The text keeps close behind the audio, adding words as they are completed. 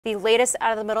The latest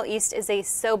out of the Middle East is a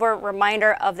sober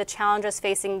reminder of the challenges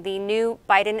facing the new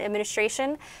Biden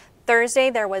administration. Thursday,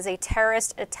 there was a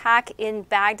terrorist attack in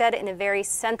Baghdad in a very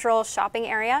central shopping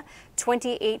area.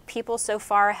 28 people so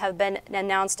far have been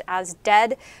announced as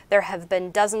dead. There have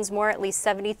been dozens more, at least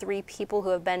 73 people who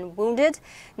have been wounded.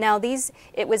 Now,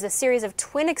 it was a series of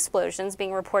twin explosions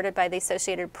being reported by the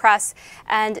Associated Press,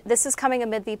 and this is coming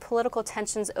amid the political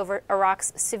tensions over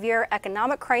Iraq's severe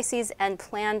economic crises and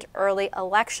planned early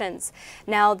elections.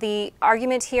 Now, the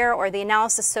argument here, or the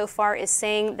analysis so far, is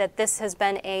saying that this has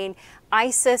been an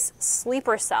ISIS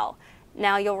sleeper cell.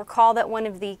 Now, you'll recall that one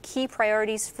of the key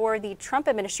priorities for the Trump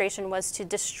administration was to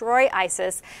destroy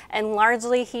ISIS, and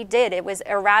largely he did. It was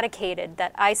eradicated,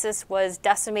 that ISIS was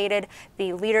decimated,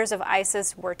 the leaders of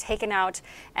ISIS were taken out,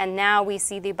 and now we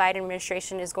see the Biden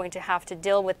administration is going to have to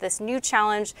deal with this new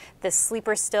challenge, this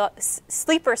sleeper cell,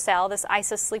 this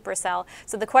ISIS sleeper cell.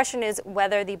 So the question is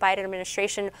whether the Biden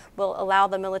administration will allow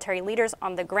the military leaders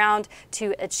on the ground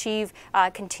to achieve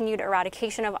continued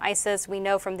eradication of ISIS. We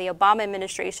know from the Obama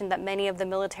administration that many of the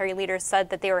military leaders said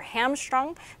that they were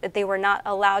hamstrung, that they were not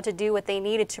allowed to do what they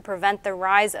needed to prevent the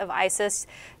rise of ISIS.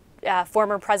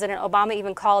 Former President Obama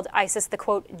even called ISIS the,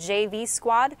 quote, JV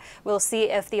squad. We'll see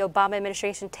if the Obama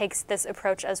administration takes this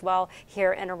approach as well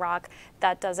here in Iraq.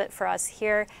 That does it for us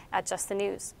here at Just the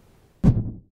News.